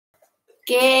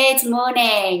Good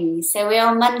morning. So we're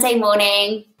on Monday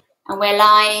morning and we're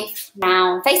live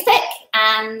now on Facebook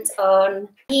and on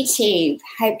YouTube.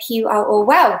 Hope you are all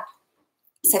well.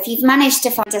 So if you've managed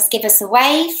to find us, give us a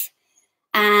wave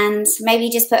and maybe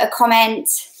just put a comment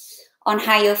on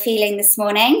how you're feeling this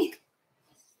morning.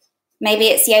 Maybe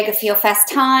it's yoga for your first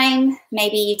time.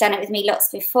 Maybe you've done it with me lots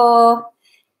before.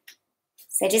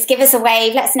 So just give us a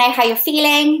wave. Let us know how you're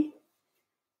feeling.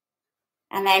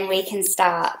 And then we can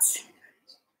start.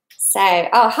 So,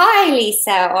 oh, hi,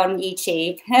 Lisa on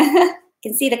YouTube. You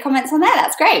can see the comments on there.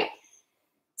 That's great.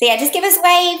 So, yeah, just give us a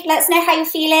wave. Let us know how you're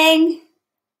feeling.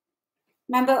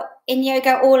 Remember, in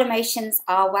yoga, all emotions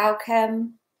are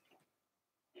welcome.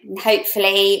 And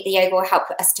hopefully, the yoga will help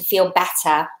us to feel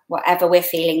better, whatever we're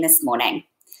feeling this morning.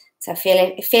 So,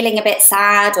 feeling a bit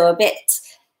sad or a bit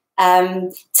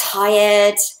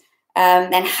tired,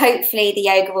 then hopefully the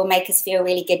yoga will make us feel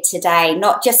really good today,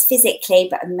 not just physically,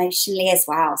 but emotionally as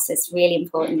well. So it's really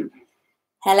important.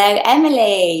 Hello,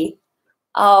 Emily.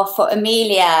 Oh, for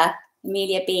Amelia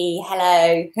B,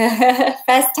 hello.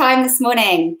 First time this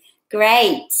morning.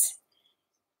 Great.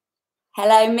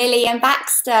 Hello, Millie and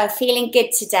Baxter. Feeling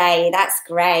good today. That's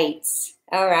great.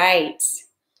 All right.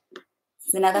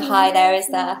 There's another hi there, is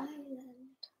there?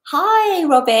 Hi,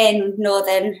 Robin,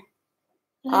 Northern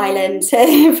Ireland,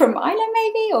 from Ireland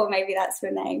maybe, or maybe that's her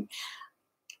name.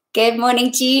 Good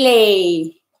morning,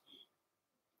 Julie.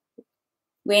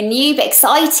 We're new but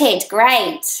excited.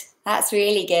 Great. That's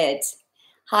really good.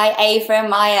 Hi, Ava and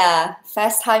Maya.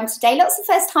 First time today. Lots of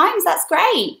first times. That's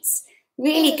great.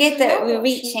 Really good that we're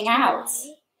reaching out.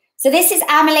 So this is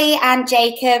Amelie and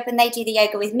Jacob, and they do the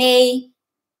yoga with me.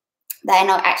 They're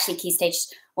not actually Key Stage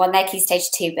 1, they're Key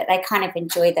Stage 2, but they kind of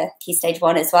enjoy the Key Stage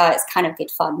 1 as well. It's kind of good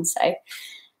fun. So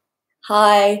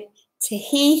hi to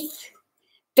Heath.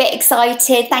 Bit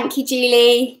excited. Thank you,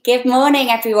 Julie. Good morning,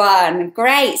 everyone.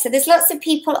 Great. So there's lots of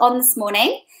people on this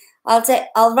morning.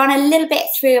 I'll run a little bit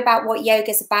through about what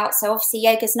yoga is about. So obviously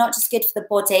yoga is not just good for the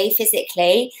body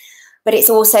physically, but it's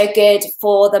also good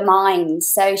for the mind.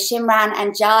 So Shimran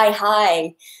and Jai,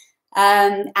 hi.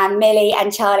 And Millie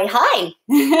and Charlie, hi.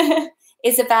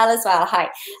 Isabel as well,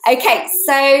 hi. Okay,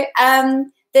 so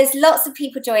there's lots of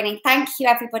people joining. Thank you,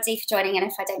 everybody, for joining. And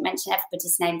if I don't mention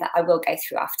everybody's name, that I will go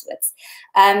through afterwards.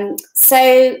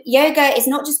 So yoga is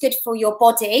not just good for your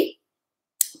body,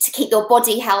 to keep your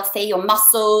body healthy, your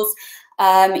muscles,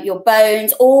 your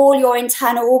bones, all your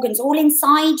internal organs, all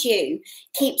inside you,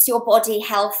 keeps your body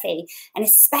healthy. And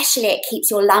especially it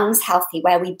keeps your lungs healthy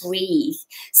where we breathe.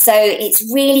 So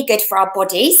it's really good for our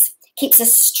bodies, keeps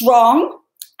us strong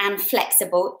and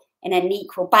flexible in an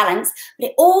equal balance, but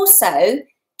it also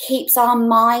keeps our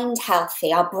mind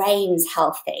healthy, our brains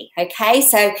healthy, okay?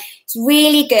 So it's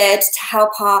really good to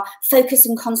help our focus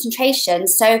and concentration.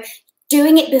 So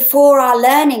doing it before our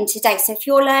learning today. So if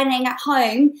you're learning at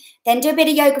home, then do a bit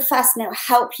of yoga first and it will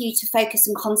help you to focus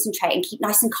and concentrate and keep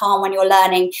nice and calm when you're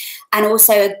learning, and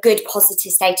also a good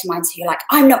positive state of mind. So you're like,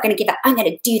 I'm not going to give up, I'm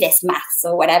going to do this maths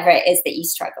or whatever it is that you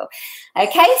struggle.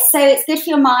 Okay, so it's good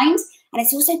for your mind and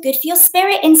it's also good for your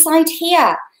spirit inside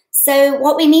here. So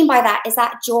what we mean by that is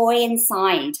that joy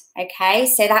inside, okay?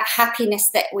 So that happiness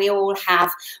that we all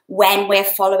have when we're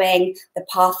following the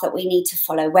path that we need to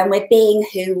follow, when we're being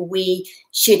who we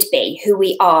should be, who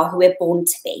we are, who we're born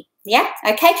to be. Yeah,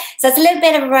 okay? So that's a little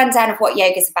bit of a rundown of what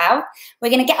yoga is about. We're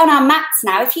going to get on our mats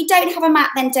now. If you don't have a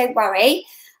mat, then don't worry.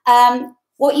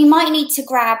 What you might need to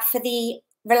grab for the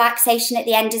relaxation at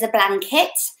the end is a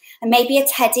blanket, and maybe a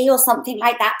teddy or something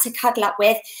like that to cuddle up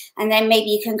with. And then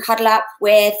maybe you can cuddle up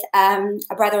with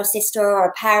a brother or sister or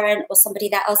a parent or somebody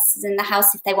that else is in the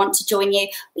house if they want to join you.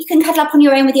 You can cuddle up on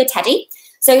your own with your teddy.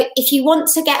 So if you want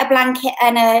to get a blanket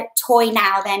and a toy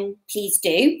now, then please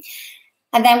do.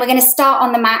 And then we're going to start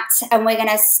on the mat and we're going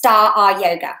to start our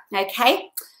yoga, okay?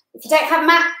 If you don't have a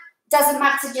mat, doesn't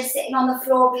matter, just sitting on the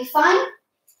floor will be fine.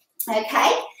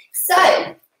 Okay,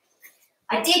 so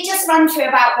I did just run through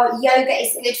about what yoga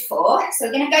is good for. So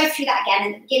we're going to go through that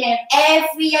again. At the beginning of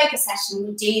every yoga session,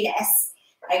 we do this,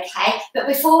 okay? But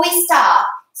before we start,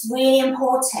 it's really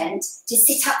important to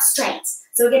sit up straight.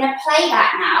 So we're going to play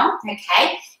that now,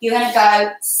 okay? You're going to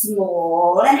go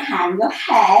small and hang your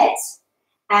head.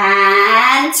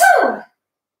 And tall.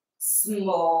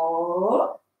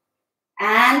 Small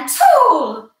and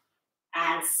tall.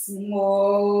 And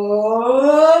small,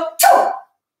 tall.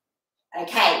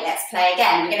 Okay, let's play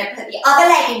again. We're going to put the other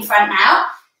leg in front now,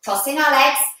 crossing our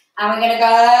legs, and we're going to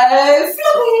go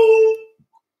floppy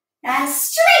and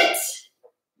straight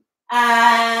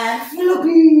and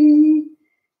floppy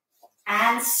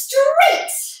and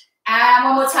straight. And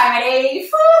one more time, ready?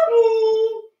 Floppy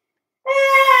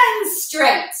and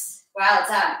straight. Well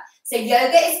done. So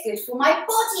yoga is good for my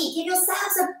body. Give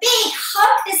yourselves a big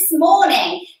hug this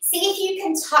morning. See if you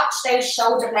can touch those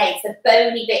shoulder blades, the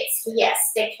bony bits here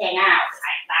sticking out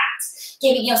like that.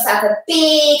 Giving yourself a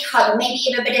big hug, maybe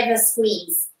even a bit of a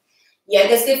squeeze.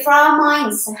 Yoga is good for our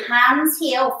minds. So hands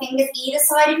here, or fingers either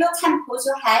side of your temples,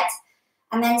 your head.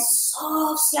 And then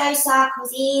soft, slow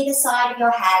circles either side of your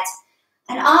head.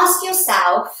 And ask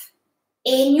yourself,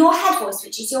 in your head voice,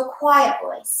 which is your quiet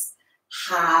voice,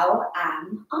 how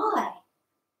am I?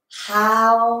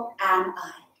 How am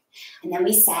I? And then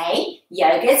we say,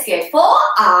 yoga is good for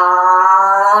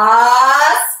our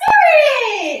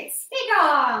spirits. Big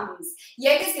arms.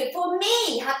 Yoga is good for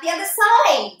me. Have the other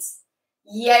side.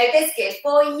 Yoga is good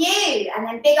for you. And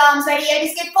then big arms ready. Yoga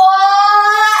is good for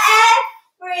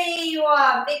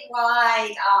everyone. Big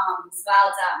wide arms. Well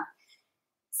done.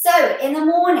 So in the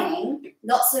morning,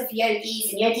 lots of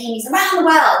yogis and yoginis around the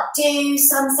world do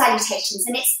sun salutations,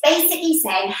 and it's basically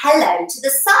saying hello to the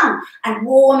sun and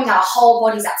warming our whole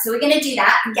bodies up. So we're going to do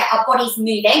that and get our bodies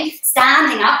moving,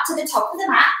 standing up to the top of the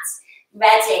mat.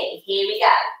 Ready? Here we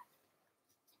go.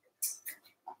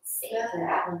 Let's see.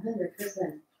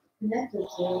 100% connected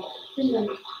to.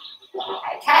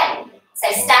 Okay. So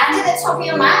stand at the top of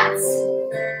your mat,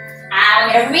 and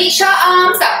we're going to reach our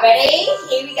arms up. Ready?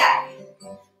 Here we go.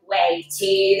 Wave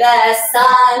to the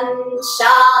sunshine,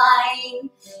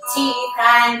 to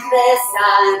thank the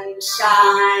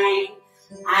sunshine,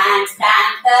 and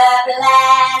thank the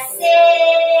blessed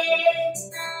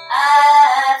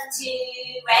earth to.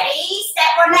 Ready?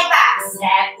 Step one leg back,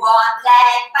 step one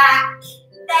leg back,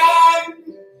 then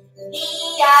the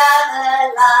other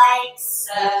like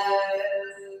so.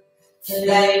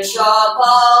 Float your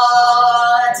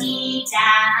body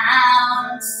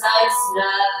down so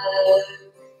slow.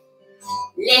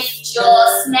 Lift your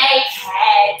snake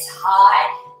head high,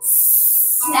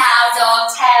 now dog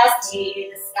tails to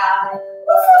the sky,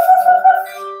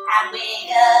 and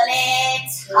wiggle it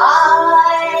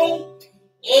high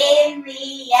in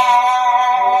the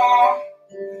air.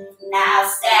 Now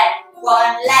step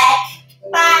one leg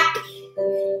back,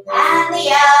 and the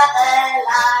other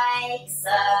like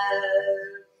so.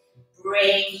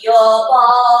 Bring your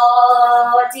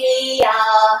body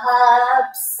up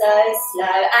so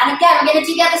slow. And again, I'm going to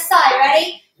do the other side. Ready?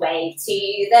 Wave to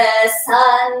the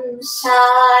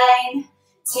sunshine,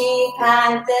 to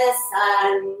thank the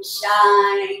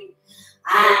sunshine,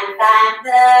 and thank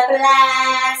the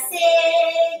blessed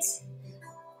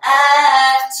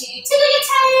earth to twiddle your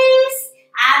toes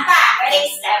and back. Ready?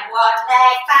 Step one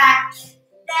leg back,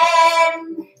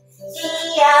 then the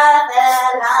other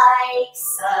like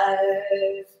so.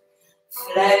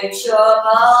 Float your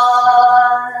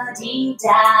body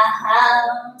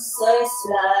down so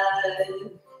slow.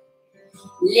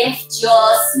 Lift your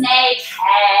snake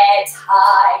head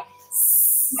high.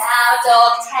 Now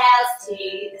dog tails to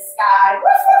the sky.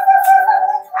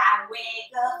 And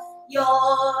wiggle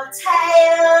your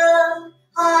tail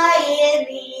high in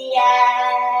the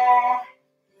air.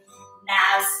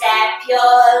 Now step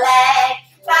your leg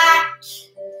back,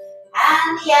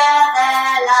 and the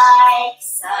other like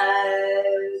so.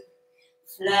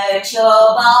 Float your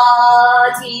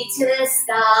body to the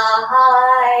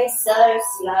sky so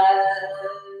slow.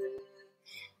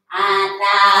 And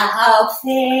now I'll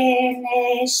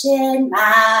finish in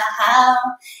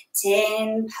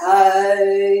mountain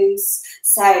pose.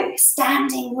 So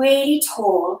standing really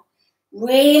tall,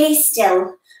 really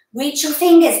still. Reach your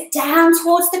fingers down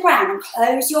towards the ground and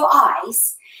close your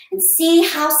eyes. And see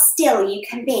how still you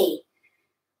can be.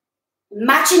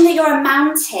 Imagine that you're a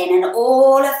mountain and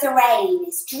all of the rain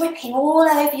is dripping all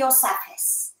over your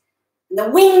surface. And the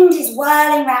wind is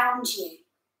whirling around you.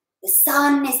 The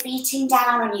sun is beating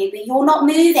down on you, but you're not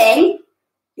moving.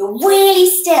 You're really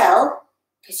still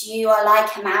because you are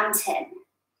like a mountain.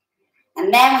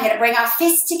 And then we're going to bring our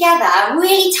fists together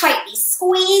really tightly.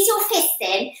 Squeeze your fists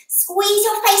in. Squeeze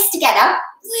your face together.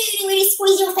 Really, really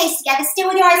squeeze your face together. Still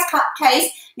with your eyes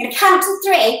closed. I'm going to count to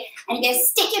 3. And you're going to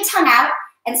stick your tongue out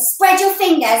and spread your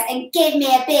fingers and give me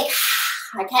a big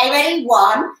okay, ready?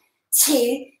 1,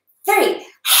 2, 3.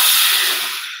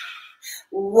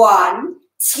 1,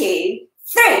 2,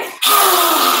 3.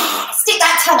 Stick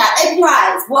that tongue out. Open your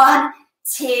eyes. 1,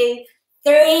 2,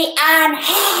 3. And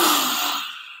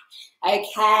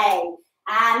okay,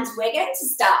 and we're going to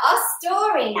start our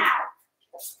story now.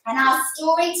 And our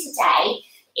story today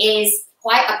is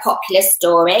quite a popular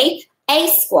story, A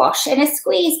Squash and a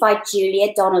Squeeze by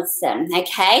Julia Donaldson,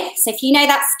 okay? So if you know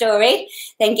that story,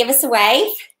 then give us a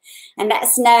wave and let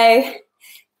us know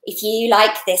if you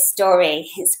like this story.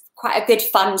 It's quite a good,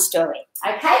 fun story,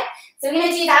 okay? So we're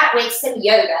going to do that with some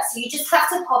yoga. So you just have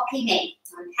to copy me,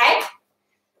 okay?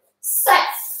 So,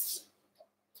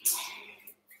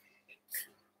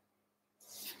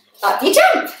 up you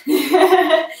jump.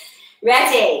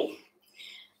 Ready?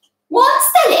 Once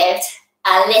there lived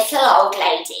a little old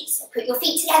lady. So put your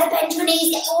feet together, bend your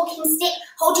knees, get your walking stick,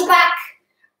 hold your back.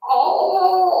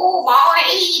 Oh, my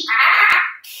back.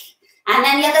 And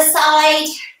then the other side.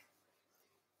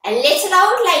 A little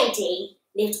old lady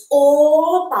lived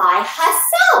all by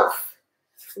herself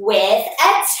with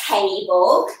a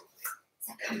table.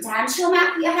 So come down to your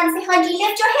mat, put your hands behind you,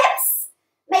 lift your hips,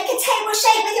 make a table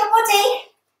shape with your body.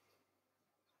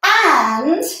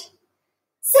 And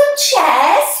some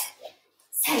chairs.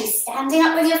 So standing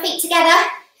up with your feet together,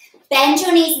 bend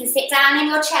your knees and sit down in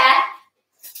your chair.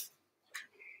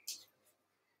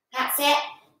 That's it.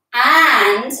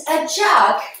 And a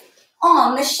jug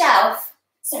on the shelf.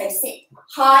 So sit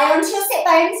high onto your sit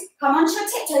bones, come onto your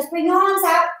tiptoes, bring your arms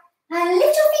out and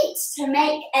lift your feet to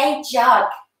make a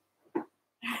jug.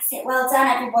 That's it, well done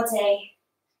everybody.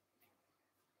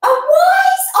 A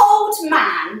wise old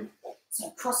man. So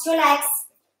cross your legs,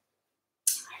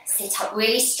 sit up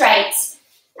really straight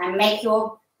and make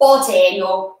your body and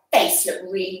your face look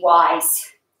really wise.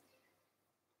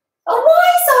 A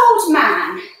wise old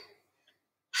man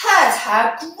heard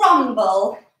her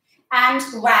grumble and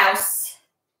grouse.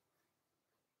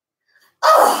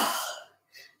 Oh,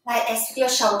 like this with your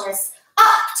shoulders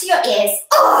up to your ears.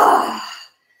 Oh,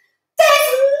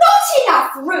 there's not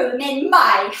enough room in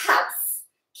my house.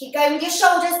 Keep going with your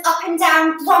shoulders up and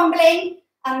down, grumbling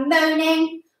and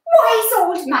moaning. Wise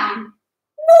old man,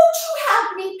 won't you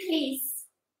help me, please?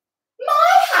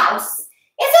 My house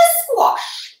is a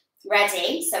squash.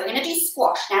 Ready? So we're going to do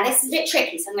squash. Now this is a bit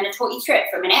tricky, so I'm going to talk you through it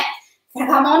for a minute. I'm going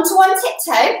to come onto one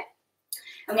tiptoe.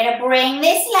 I'm going to bring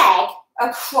this leg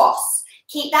across.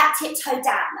 Keep that tiptoe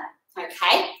down,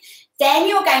 okay? Then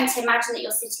you're going to imagine that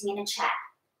you're sitting in a chair,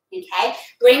 okay?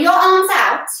 Bring your arms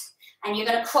out and you're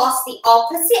going to cross the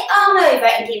opposite arm over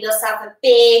and give yourself a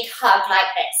big hug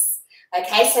like this,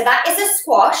 okay? So that is a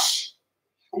squash.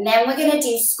 And then we're going to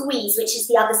do squeeze, which is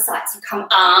the other side. So come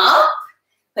up,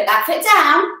 put that foot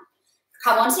down,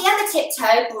 come onto the other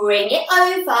tiptoe, bring it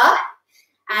over,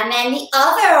 and then the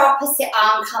other opposite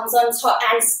arm comes on top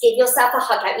and give yourself a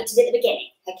hug like we did at the beginning,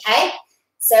 okay?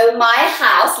 So my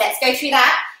house, let's go through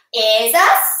that, is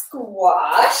a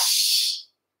squash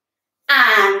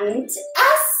and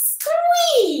a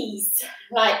squeeze,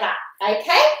 like that,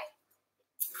 okay?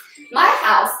 My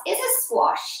house is a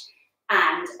squash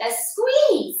and a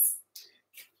squeeze.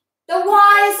 The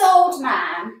wise old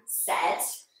man said,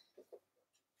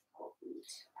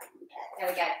 there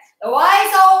we go. The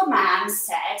wise old man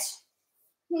said,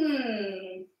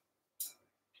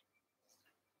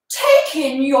 take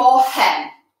in your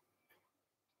hen.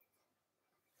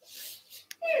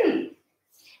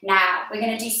 Now we're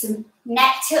going to do some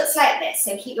neck tilts like this.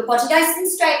 So keep your body nice and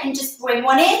straight and just bring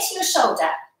one ear to your shoulder.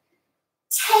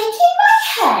 Take in my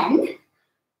hen?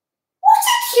 What a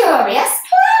curious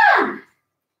plan.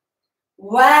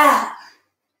 Well,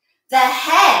 the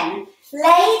hen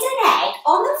laid an egg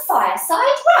on the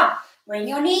fireside rug. Bring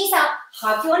your knees up,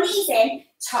 hug your knees in,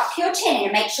 tuck your chin in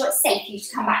and make sure it's safe for you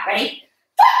to come back. Ready?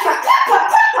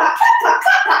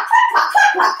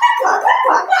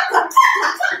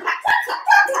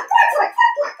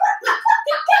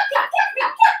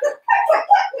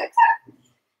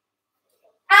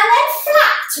 And then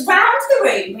flat round the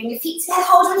room. Bring your feet together,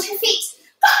 hold onto your feet.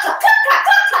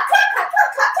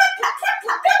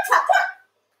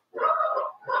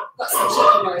 Got some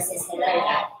chicken noises here, there we go.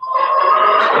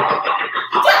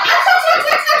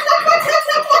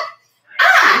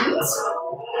 And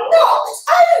knocked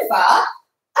over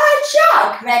a jug.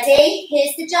 Ready?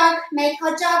 Here's the jug. Make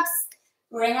our jugs.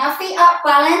 Bring our feet up,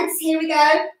 balance. Here we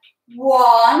go.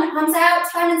 1, arms out,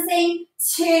 balancing.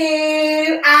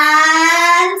 2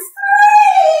 and 3.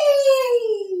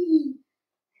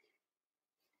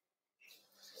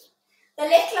 The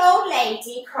little old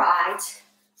lady cried,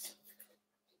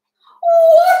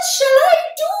 what shall I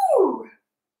do?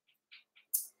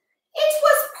 It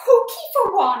was pokey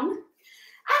for 1, and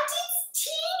it's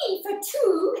teeny for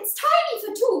 2. It's tiny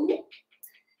for 2.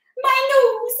 My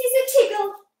nose is a tickle.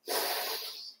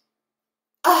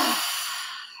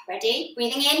 Ready?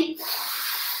 Breathing in.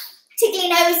 Tickly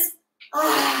nose.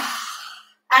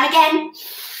 And again.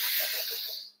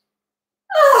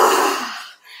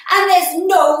 And there's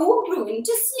no room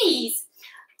to sneeze.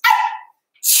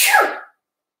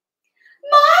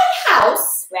 My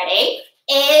house, ready,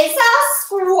 is a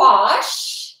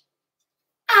squash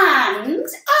and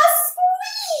a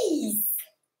squeeze.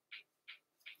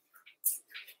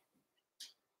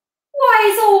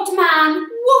 Wise old man,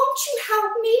 won't you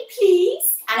help me, please?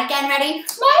 And And again, ready?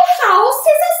 My house is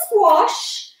a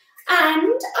squash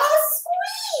and a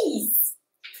squeeze.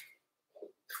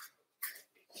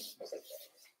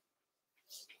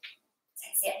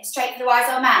 Sit straight for the wise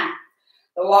old man.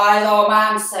 The wise old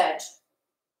man said,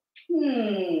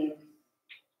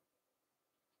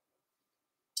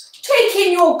 take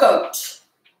in your goat.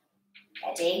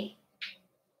 Ready?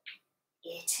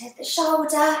 Ear to the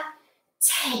shoulder.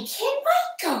 Take in my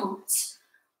goat.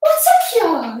 What a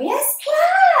curious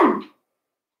plan.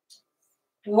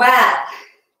 Well,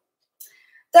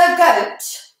 the goat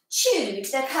chewed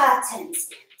the curtains.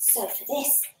 So for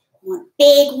this, you want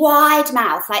big, wide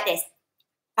mouth like this.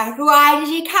 As wide as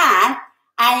you can.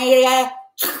 And you're going to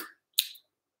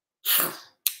go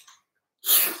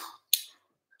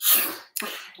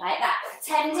like that,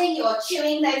 pretending you're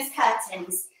chewing those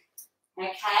curtains.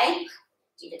 Okay?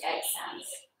 Do the goat sounds.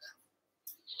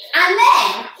 And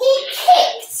then he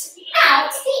kicked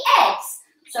out the eggs.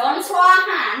 So onto our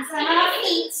hands and our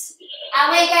feet.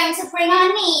 And we're going to bring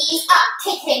our knees up,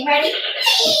 kicking. Ready?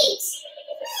 Feet!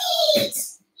 Feet!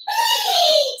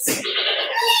 Feet!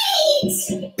 Feet!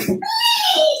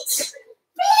 Feet!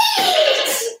 Feet!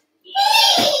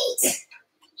 Feet!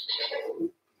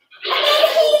 And then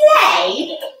he lay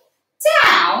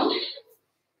down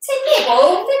to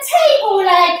nibble the table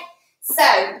leg. So,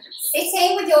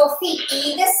 sitting with your feet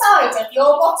either side of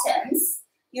your bottoms,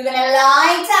 you're going to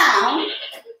lie down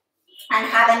and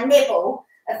have a nibble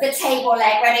of the table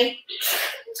leg. Ready?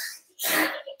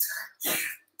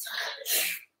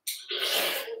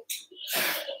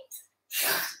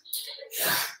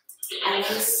 And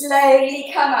then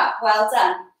slowly come up. Well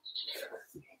done.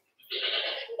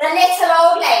 The little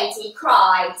old lady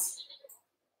cried,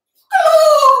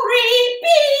 glory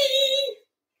be!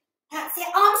 That's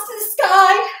it, arms to the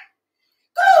sky.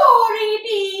 Glory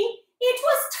be! It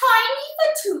was tiny for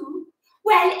two.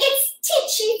 Well, it's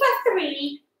titchy for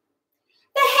three.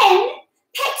 The hen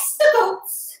pecks the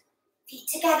goats. Feet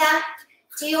together.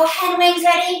 Do your hen wings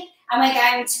ready? And we're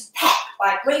going to peck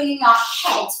by bringing our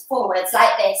head forwards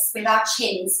like this with our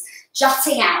chins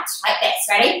jutting out like this.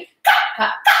 Ready? The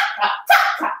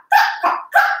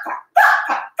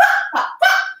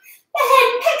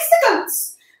hen pecks the goats,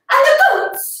 and the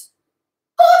goats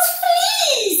got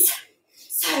fleas.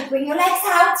 So bring your legs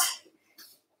out.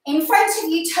 In front of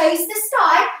you, toes to the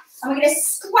sky, and we're going to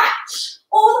scratch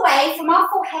all the way from our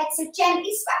forehead. So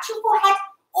gently scratch your forehead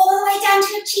all the way down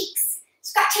to your cheeks.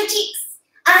 Scratch your cheeks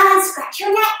and scratch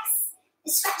your necks.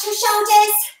 Scratch your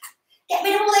shoulders. Get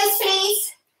rid of all those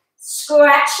fleas.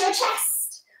 Scratch your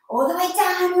chest all the way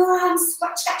down your arms.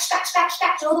 Scratch, scratch, scratch, scratch,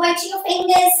 scratch all the way to your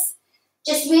fingers.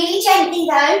 Just really gently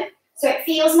though, so it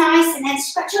feels nice. And then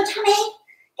scratch your tummy.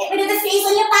 Get rid of the fleas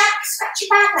on your back. Scratch your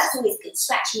back. That's always good,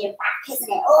 scratching your back, isn't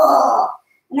it? Oh!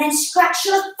 And then scratch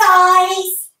your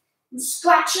thighs. And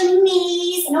scratch your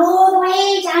knees. And all the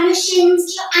way down your shins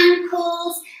to your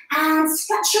ankles. And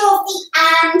scratch your feet.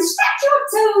 And scratch your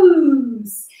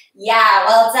toes. Yeah,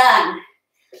 well done.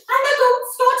 And the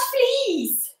goats got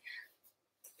fleas.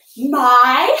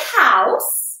 My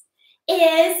house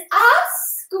is a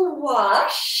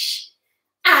squash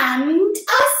and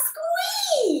a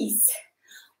squeeze.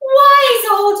 Wise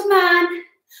old man,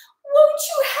 won't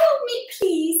you help me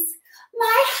please?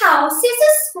 My house is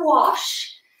a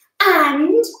squash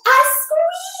and a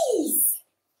squeeze.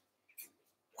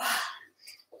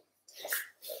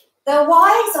 The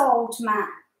wise old man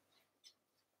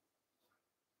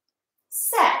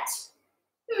said,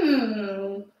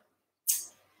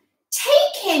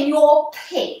 take in your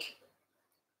pig.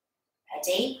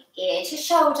 Ready, ear to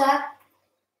shoulder.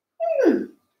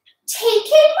 Take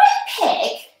in my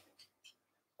pig?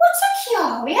 What a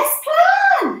curious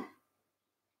plan.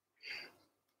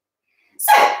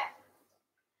 So,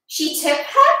 she took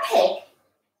her pig.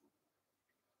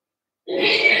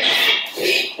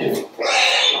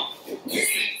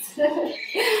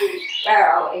 Where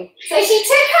are we? So she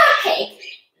took her pig,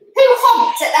 who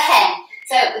honked at the hen.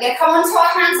 So we're going to come onto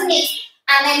our hands and knees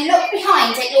and then look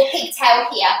behind at your pigtail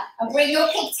here and bring your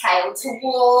pigtail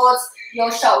towards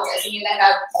your shoulders, and you're going to go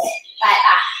like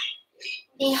that.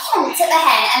 He honked at the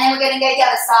hen, and then we're going to go the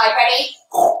other side. Ready?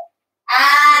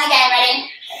 And again, ready?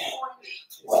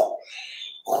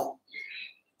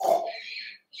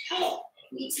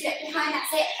 You need to look behind,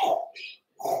 that's it.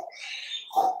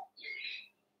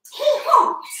 He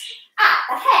honked at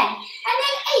the hen and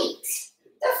then ate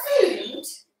the food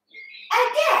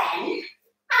again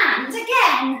and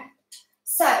again.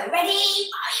 So, ready?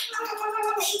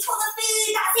 Eat all the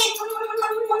food, that's it.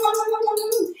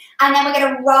 And then we're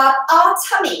going to rub our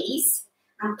tummies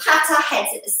and pat our heads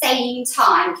at the same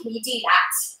time. Can you do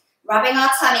that? Rubbing our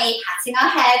tummy, patting our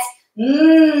head,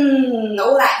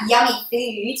 All that yummy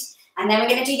food. And then we're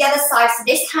going to do the other side. So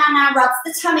this hand now rubs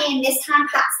the tummy and this hand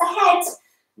pats the head.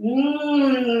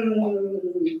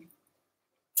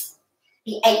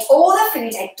 He ate all the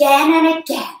food again and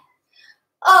again.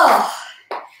 Oh,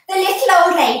 the little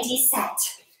old lady said,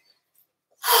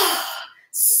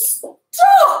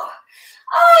 "Stop!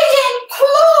 I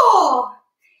implore!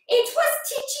 It was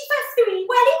titchy for 3,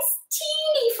 well it's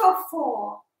teeny for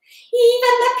 4.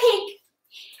 Even the pig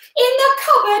in the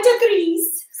cupboard agrees."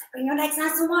 Bring your legs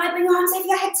nice and wide, bring your arms over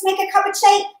your head to make a cupboard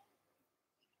shape.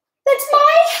 "That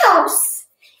my house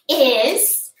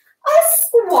is a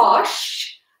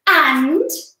squash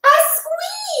and a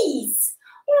squeeze.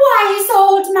 Wise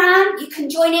old man," you can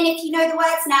join in if you know the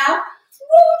words now.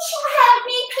 "Won't you help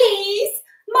me please?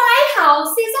 My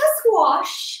house is a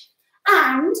squash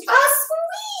and a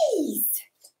squeeze."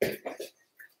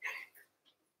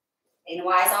 In a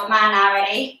wise old man now,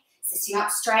 ready? Sitting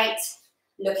up straight,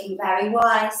 looking very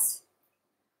wise.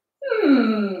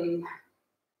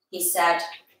 He said,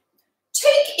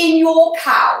 "Take in your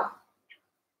cow."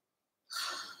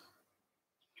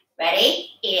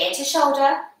 Ready? Ear to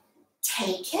shoulder.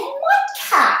 Take in my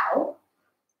cow?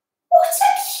 What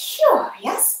a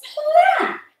curious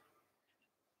plan.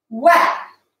 Well,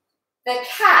 the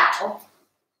cow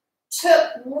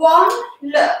took one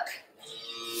look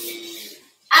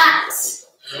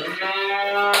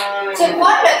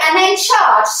and then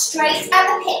charged straight at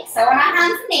the pig. So on our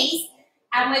hands and knees,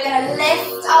 and we're going to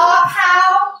lift our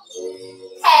cow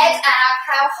head and our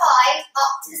cow hide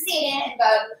up to the ceiling and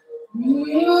go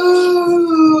moo,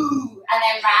 and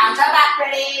then round our back,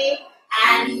 ready,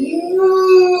 and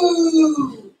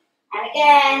moo, and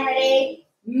again, ready,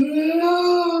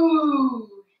 moo.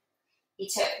 He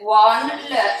took one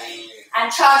look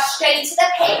and charged straight to the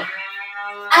pig,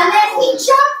 and then he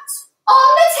jumped on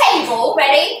the table,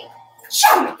 ready,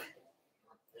 jump,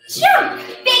 jump,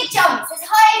 big jumps as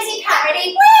high as you can,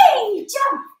 ready, whee,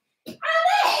 jump, and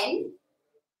then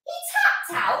he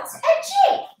tapped out a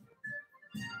jig.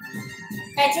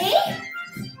 Ready?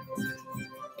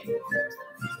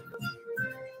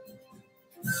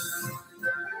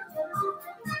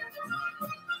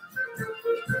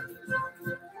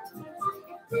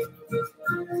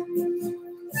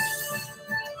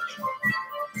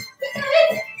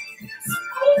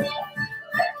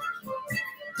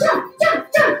 Jump, jump,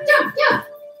 jump, jump, jump.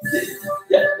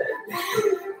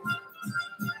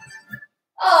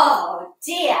 Oh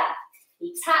dear, he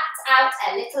tapped out a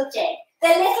little jig. The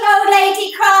little old lady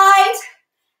cried,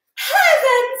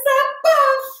 "Heavens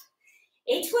above!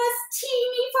 It was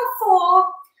teeny for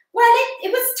 4. Well,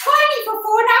 it was tiny for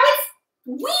 4, now it's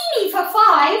weeny for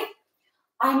 5.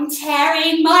 I'm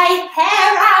tearing my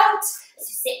hair out." So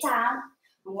sit down,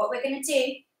 and what we're going to do,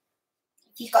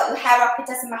 if you've got your hair up, it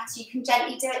doesn't matter, you can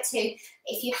gently do it too.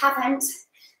 If you haven't,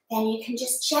 then you can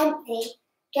just gently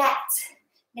get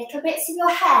little bits of your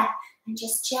hair and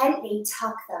just gently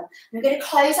tug them. We're going to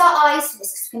close our eyes for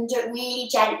this because we're going to do it really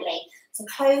gently. So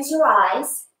close your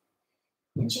eyes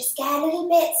and just get little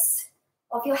bits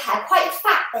of your hair, quite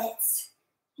fat bits,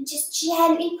 and just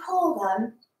gently pull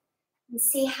them and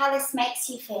see how this makes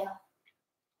you feel.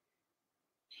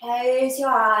 Close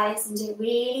your eyes and do it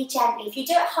really gently. If you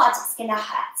do it hard, it's going to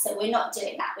hurt, so we're not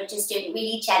doing that. We're just doing it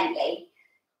really gently.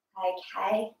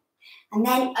 Okay, and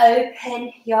then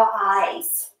open your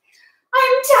eyes.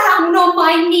 I'm down on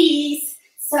my knees.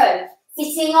 So,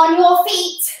 sitting on your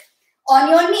feet, on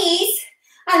your knees,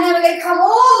 and then we're going to come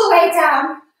all the way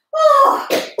down. Oh,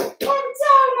 I'm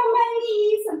down on my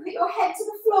knees, and put your head to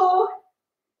the floor.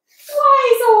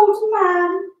 Wise old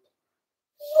man,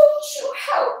 won't you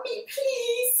help me,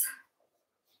 please?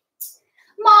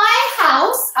 My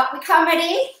house, up we come,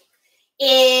 ready,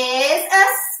 is a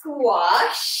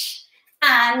squash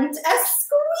and a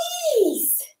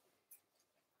squeeze.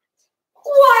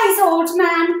 Wise old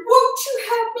man, won't you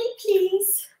help me,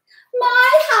 please? My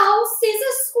house is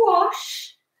a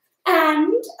squash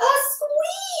and a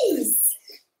squeeze.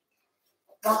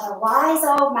 What the wise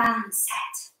old man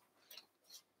said.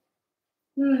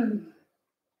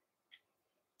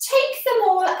 Take them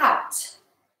all out.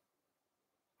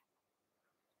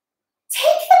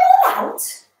 Take them all out,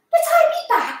 but I'll be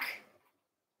back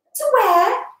to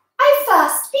where I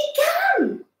first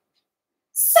began.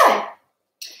 So,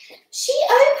 she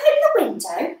opened the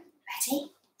window,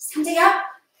 ready, standing up,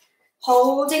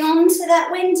 holding on to that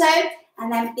window,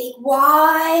 and then big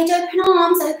wide open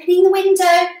arms, opening the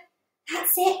window.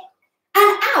 That's it.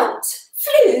 And out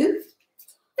flew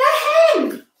the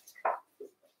hen.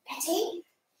 Ready?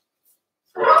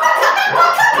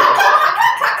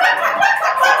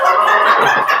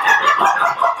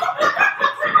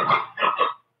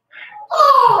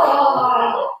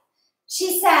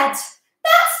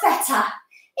 better.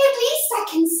 At least I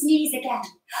can sneeze again.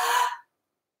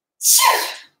 Shoo!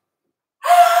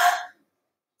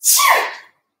 Shoo!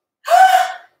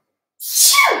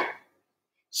 Shoo!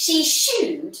 She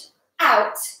shooed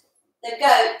out the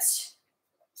goat.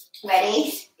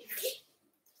 Ready?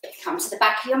 Come to the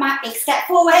back of your mat, big step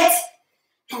forward.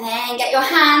 And then get your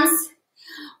hands.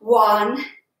 1,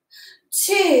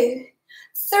 2,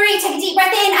 3. Take a deep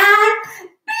breath in and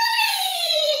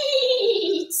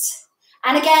bleed.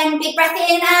 And again, big breath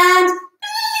in and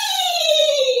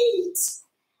bleed.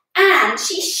 And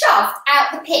she shoved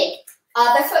out the pig.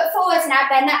 Other foot forwards. Now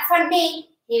bend that front knee.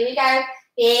 Here we go.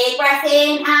 Big breath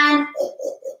in and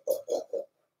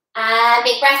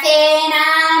big breath in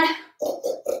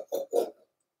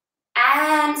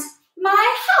and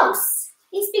my house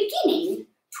is beginning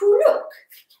to look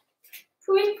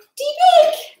pretty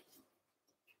big.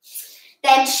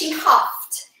 Then she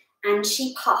huffed and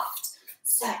she puffed.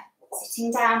 So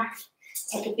sitting down,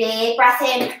 take a big breath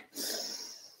in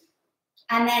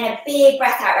and then a big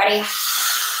breath out. Ready?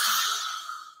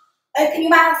 Open your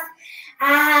mouth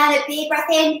and a big breath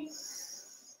in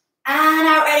and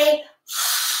out. Ready?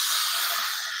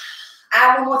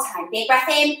 And one more time. Big breath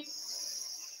in.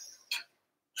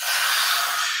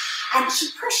 And she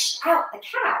pushed out the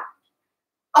cow.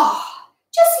 Oh,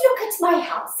 just look at my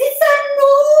house. It's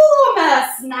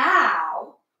enormous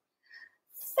now.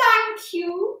 Thank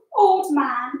you, old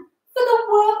man, for the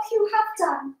work you have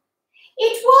done.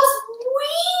 It was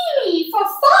really for 5.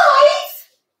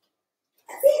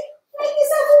 That's it. Make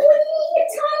yourself a wee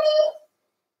tiny.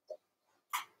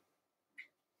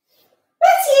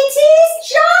 But it is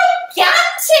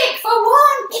gigantic for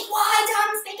 1. Big wide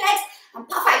arms, big legs, and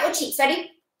puff out your cheeks. Ready?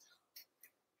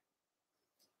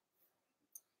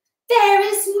 There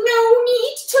is no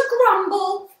need to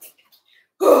grumble.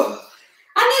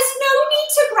 And there's no need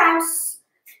to grouse.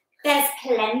 There's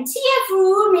plenty of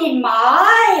room in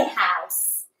my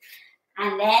house.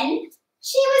 And then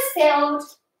she was filled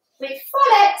with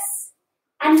frolics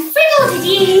and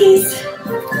fiddle-de-dees.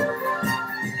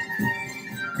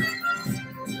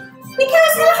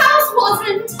 Because her house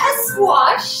wasn't a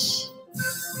squash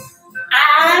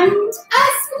and a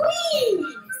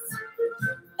squeeze.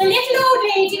 The little old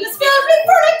lady was filled with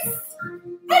frolics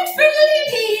and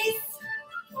fiddle-de-dees.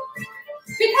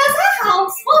 Because her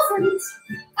house wasn't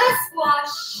a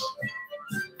squash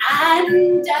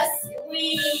and a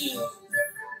squeeze.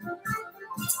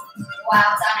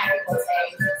 Well done, everybody.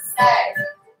 So,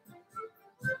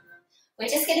 we're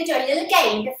just going to do a little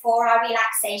game before our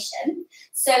relaxation.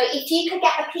 So, if you could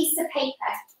get a piece of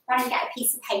paper, run and get a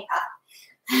piece of paper.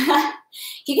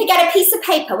 If you could get a piece of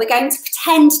paper, we're going to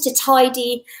pretend to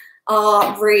tidy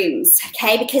our rooms,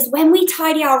 okay? Because when we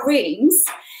tidy our rooms,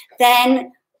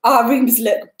 then our rooms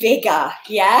look bigger,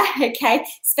 yeah? Okay?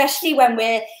 Especially when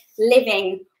we're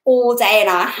living all day in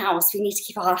our house. We need to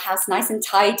keep our house nice and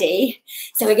tidy.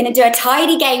 So we're going to do a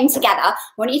tidy game together. I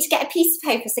want you to get a piece of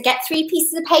paper. So get 3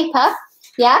 pieces of paper,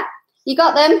 yeah? You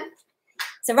got them?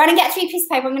 So run and get 3 pieces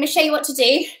of paper. I'm going to show you what to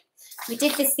do. We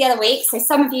did this the other week, so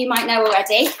some of you might know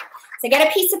already. So get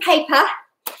a piece of paper,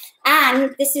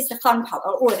 and this is the fun part.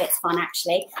 Well, all of it's fun,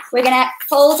 actually. We're going to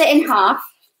fold it in half,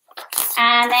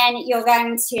 and then you're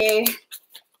going to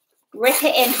rip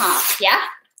it in half, yeah?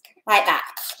 Like that,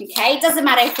 okay? It doesn't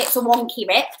matter if it's a wonky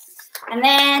rip. And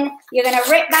then you're going to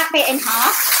rip that bit in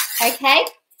half, okay?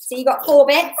 So you've got 4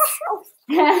 bits.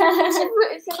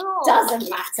 Doesn't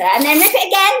matter. And then rip it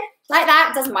again. Like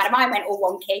that, doesn't matter, mine went all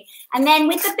wonky. And then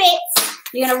with the bits,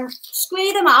 you're going to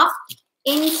screw them up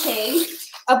into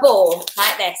a ball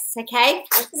like this, okay?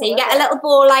 So you get a little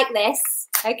ball like this,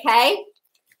 okay?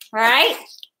 All right,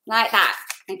 like that,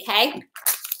 okay?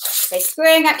 So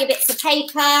screwing up your bits of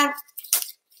paper.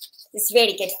 This is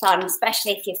really good fun,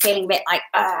 especially if you're feeling a bit like,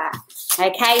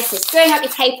 okay? So screwing up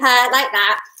your paper like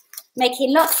that,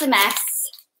 making lots of mess.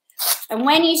 And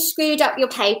when you screwed up your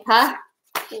paper,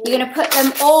 you're going to put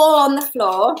them all on the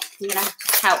floor. I'm going to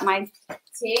help my 2.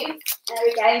 There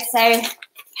we go. So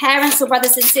parents or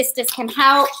brothers and sisters can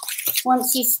help.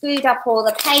 Once you screwed up all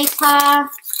the paper,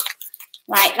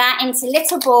 like that, into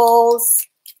little balls,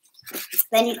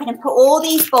 then you're going to put all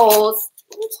these balls.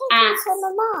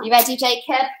 You ready,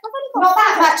 Jacob? Not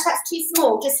that much. That's too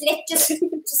small. Just lift. Just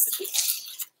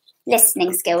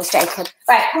listening skills, Jacob.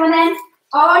 Right, come on then.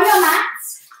 On your mat.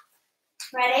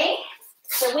 Ready?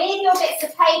 So with your bits of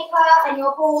paper and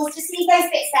your balls, just leave those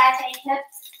bits there, Jacob.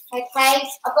 Okay,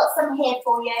 I've got some here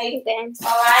for you.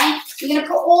 All right, you're going to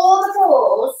put all the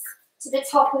balls to the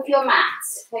top of your mat.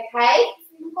 Okay.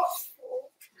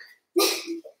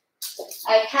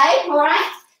 Okay. All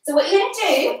right. So what you're going to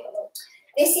do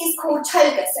This is called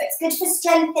toga, so it's good for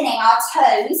strengthening our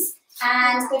toes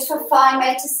and good for fine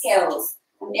motor skills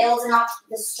and building up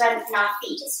the strength in our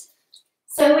feet.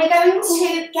 So we're going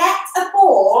to get a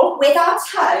ball with our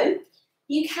toe.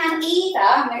 You can either,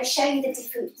 I'm going to show you the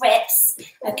different grips,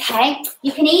 okay?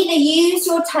 You can either use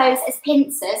your toes as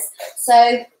pincers,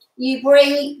 so you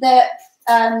bring the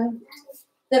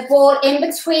ball in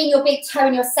between your big toe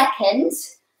and your second,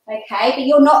 okay? But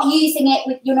you're not using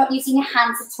your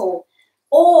hands at all.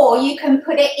 Or you can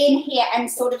put it in here and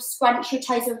sort of scrunch your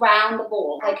toes around the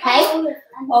ball, okay?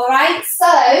 All right,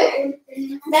 so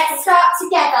let's start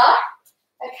together,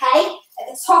 okay? At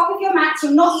the top of your mat,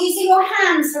 you're not using your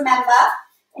hands, remember?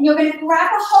 And you're going to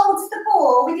grab a hold of the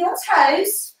ball with your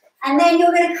toes, and then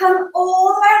you're going to come all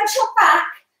the way onto your back,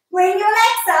 bring your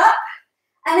legs up,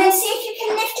 and then see if you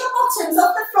can lift your bottoms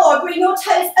off the floor, bring your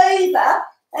toes over,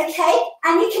 okay?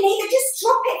 And you can either just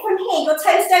drop it from here. Your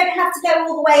toes don't have to go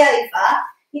all the way over.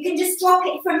 You can just drop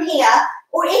it from here.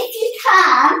 Or if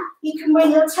you can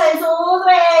bring your toes all the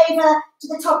way over to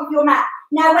the top of your mat.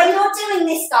 Now, when you're doing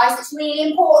this, guys, it's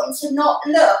really important to not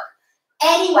look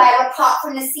anywhere apart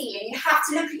from the ceiling. You have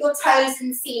to look at your toes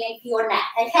and the ceiling for your neck,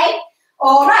 okay?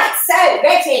 All right, so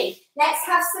ready? Let's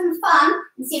have some fun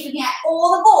and see if we can get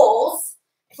all the balls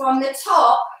from the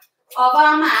top of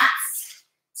our mats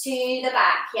to the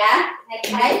back, yeah?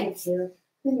 Okay?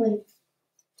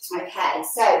 Okay,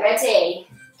 so ready?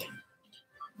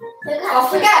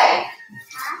 Off we go.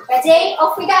 Ready?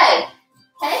 Off we go.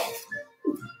 Okay?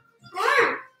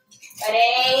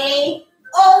 Ready?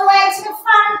 All the way to the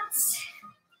front.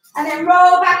 And then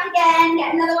roll back again.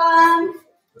 Get another one.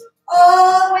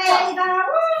 All the way over.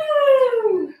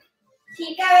 Woo!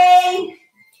 Keep going.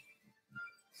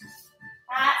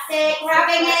 That's it.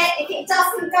 Grabbing it. If it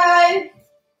doesn't go,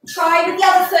 try with the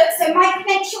other foot. So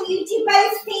make sure you do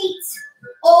both feet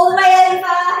all the way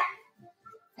over.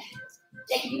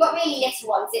 Jacob, you've got really little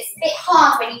ones. It's a bit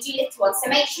hard when you do little ones, so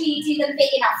make sure you do them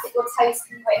big enough that your toes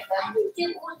can grip them.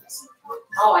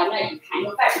 Oh, I know you can.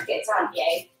 You're very good, aren't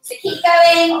you? So keep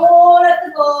going, all of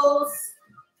the balls,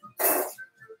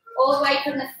 all the way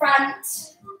from the front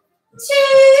to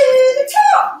the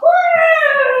top.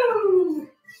 Woo!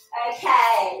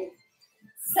 Okay.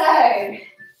 So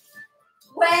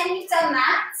when you've done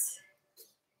that,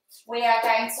 we are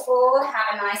going to all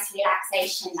have a nice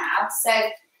relaxation now. So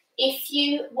if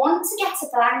you want to get a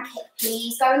blanket,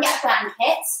 please go and get a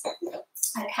blanket,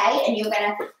 okay? And you're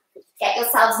going to get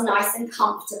yourselves nice and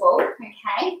comfortable,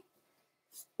 okay?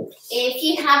 If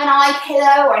you have an eye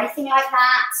pillow or anything like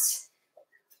that,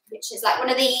 which is like one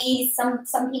of these, some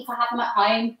people have them at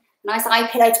home, a nice eye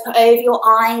pillow to put over your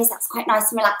eyes, that's quite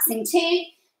nice and relaxing too.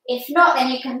 If not, then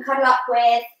you can cuddle up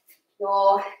with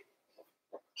your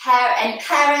any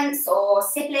parents or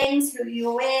siblings who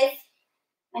you're with,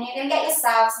 and you're going to get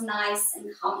yourselves nice and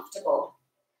comfortable.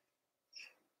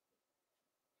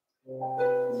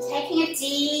 And taking a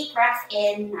deep breath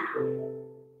in now.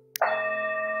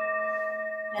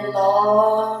 And a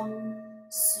long,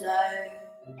 slow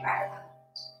breath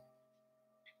out.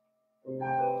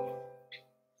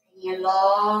 Taking a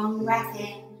long breath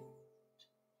in.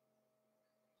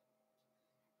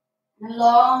 And a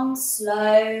long,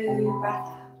 slow breath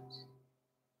out.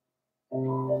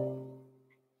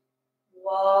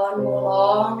 One more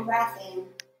long breath in.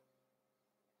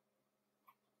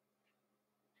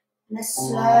 And a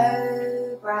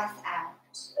slow breath out.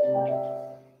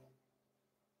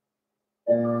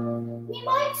 You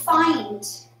might find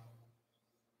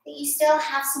that you still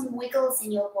have some wiggles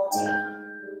in your body.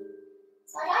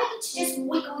 So I'd like you to just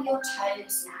wiggle your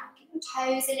toes now. Give your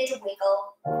toes a little wiggle.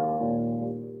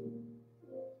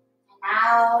 And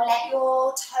now let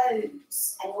your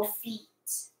toes and your feet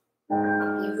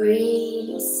be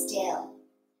really still.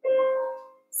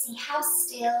 See how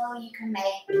still you can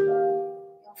make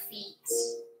your feet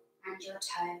and your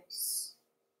toes.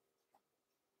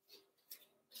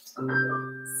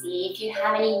 See if you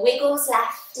have any wiggles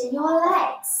left in your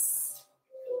legs.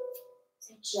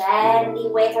 So gently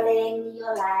wiggling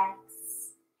your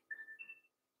legs.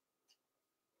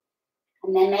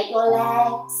 And then make your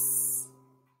legs,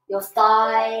 your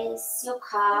thighs, your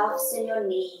calves and your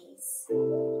knees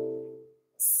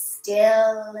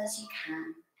still as you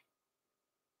can.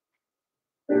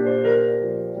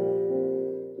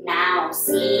 Now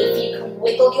see if you can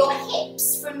wiggle your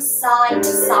hips from side to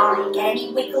side. Get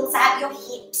any wiggles out your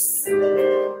hips.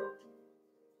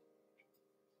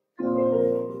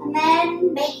 And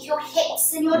then make your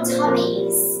hips and your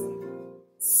tummies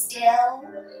still,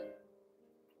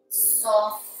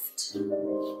 soft and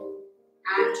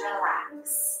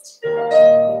relaxed.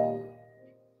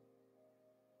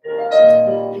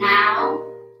 Now,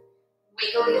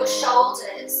 Wiggle your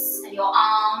shoulders and your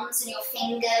arms and your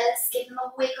fingers. Give them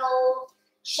a wiggle.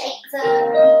 Shake them.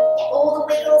 Get all the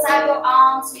wiggles out of your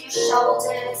arms and your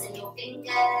shoulders and your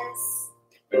fingers.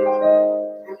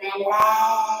 And then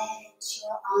let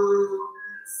your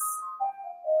arms,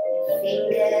 your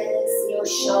fingers, your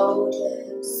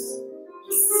shoulders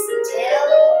be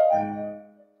still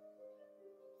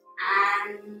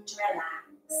and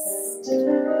relaxed.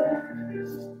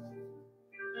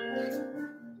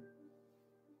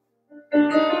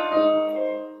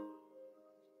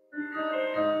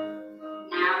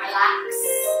 Now relax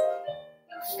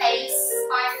your face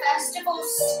by first of all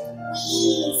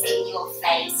squeezing your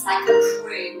face like a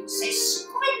prune. So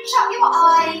scrunch up your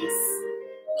eyes,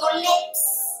 your lips,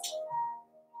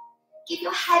 give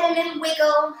your head a little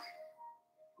wiggle,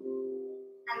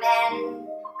 and then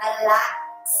relax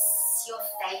your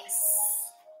face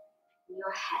and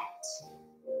your head.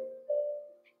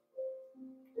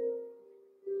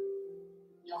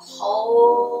 Your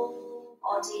whole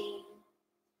body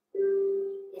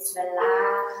is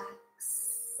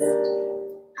relaxed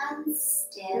and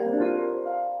still.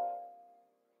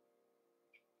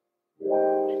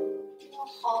 Your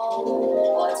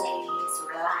whole body is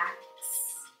relaxed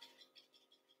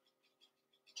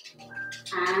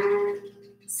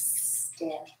and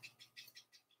still.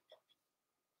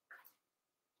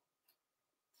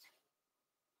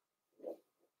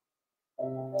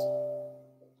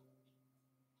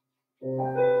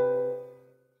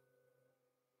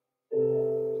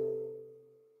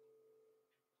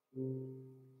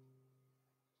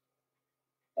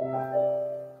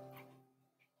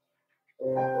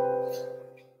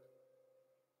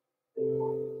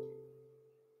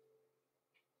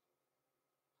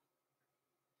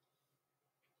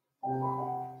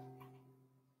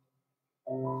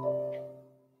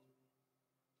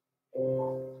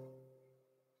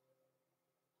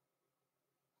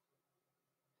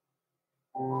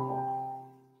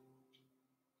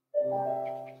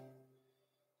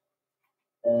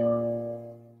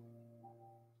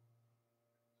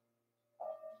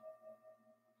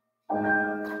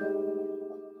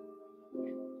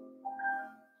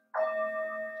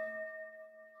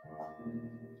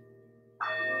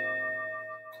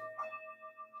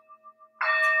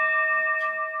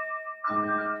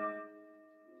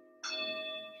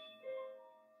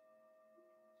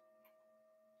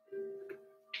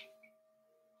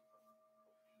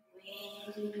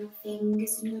 Wiggling your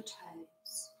fingers and your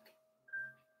toes.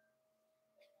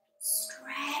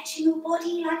 Stretching your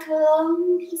body like a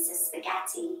long piece of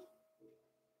spaghetti.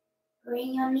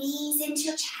 Bring your knees into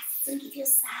your chest and give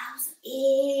yourselves a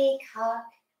big hug.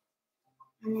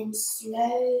 And then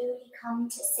slowly come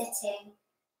to sitting.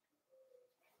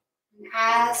 And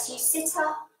as you sit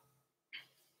up,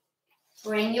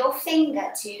 bring your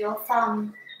finger to your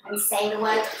thumb and say the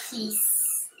word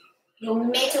peace. Your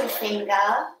middle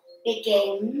finger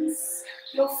begins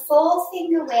your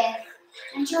forefinger with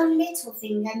and your little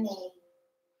finger me.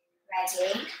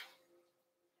 Ready?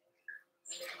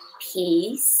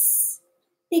 Peace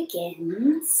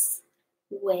begins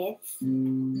with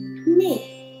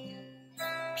me.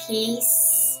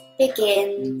 Peace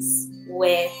begins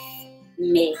with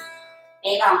me.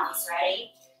 Big arms,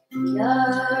 ready?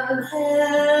 Yoga's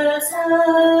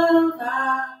over.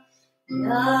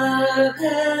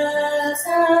 Yoga's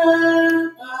over.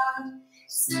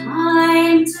 It's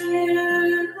time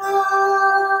to go.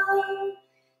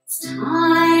 It's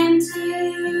time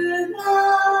to go.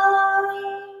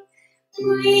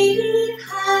 We've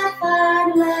had fun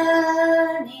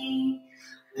learning.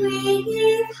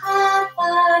 We've had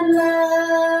fun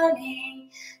learning.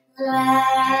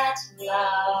 Let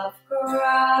love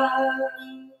grow.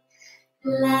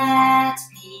 Let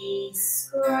peace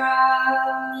grow.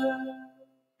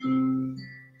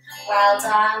 Well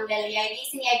done, little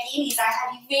yogis and yoginis. I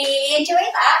hope you really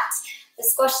enjoyed that. The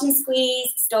squash and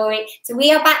squeeze story. So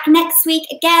we are back next week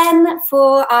again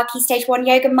for our Key Stage 1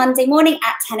 Yoga Monday morning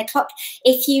at 10 o'clock.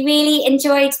 If you really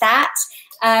enjoyed that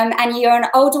and you're an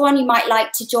older one, you might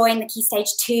like to join the Key Stage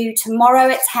 2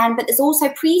 tomorrow at 10. But there's also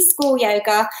preschool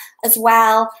yoga as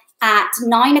well at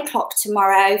 9 o'clock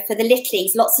tomorrow for the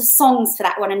littlies. Lots of songs for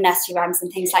that one and nursery rhymes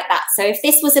and things like that. So if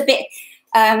this was a bit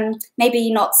maybe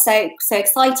not so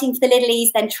exciting for the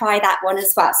littlies, then try that one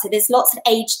as well. So there's lots of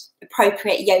age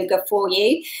appropriate yoga for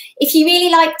you. If you really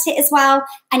liked it as well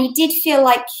and you did feel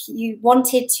like you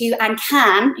wanted to and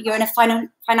can, you're in a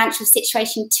financial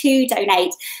situation to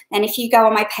donate, then if you go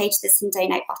on my page there's some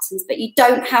donate buttons, but you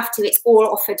don't have to. It's all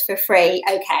offered for free.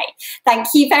 Okay, thank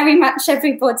you very much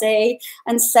everybody,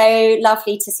 and so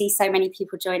lovely to see so many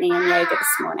people joining in yoga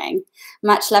this morning.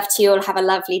 Much love to you all. Have a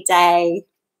lovely day.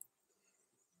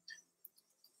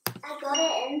 I got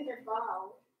it in the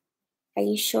bowl. Are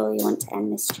you sure you want to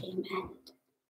end the stream, Anne?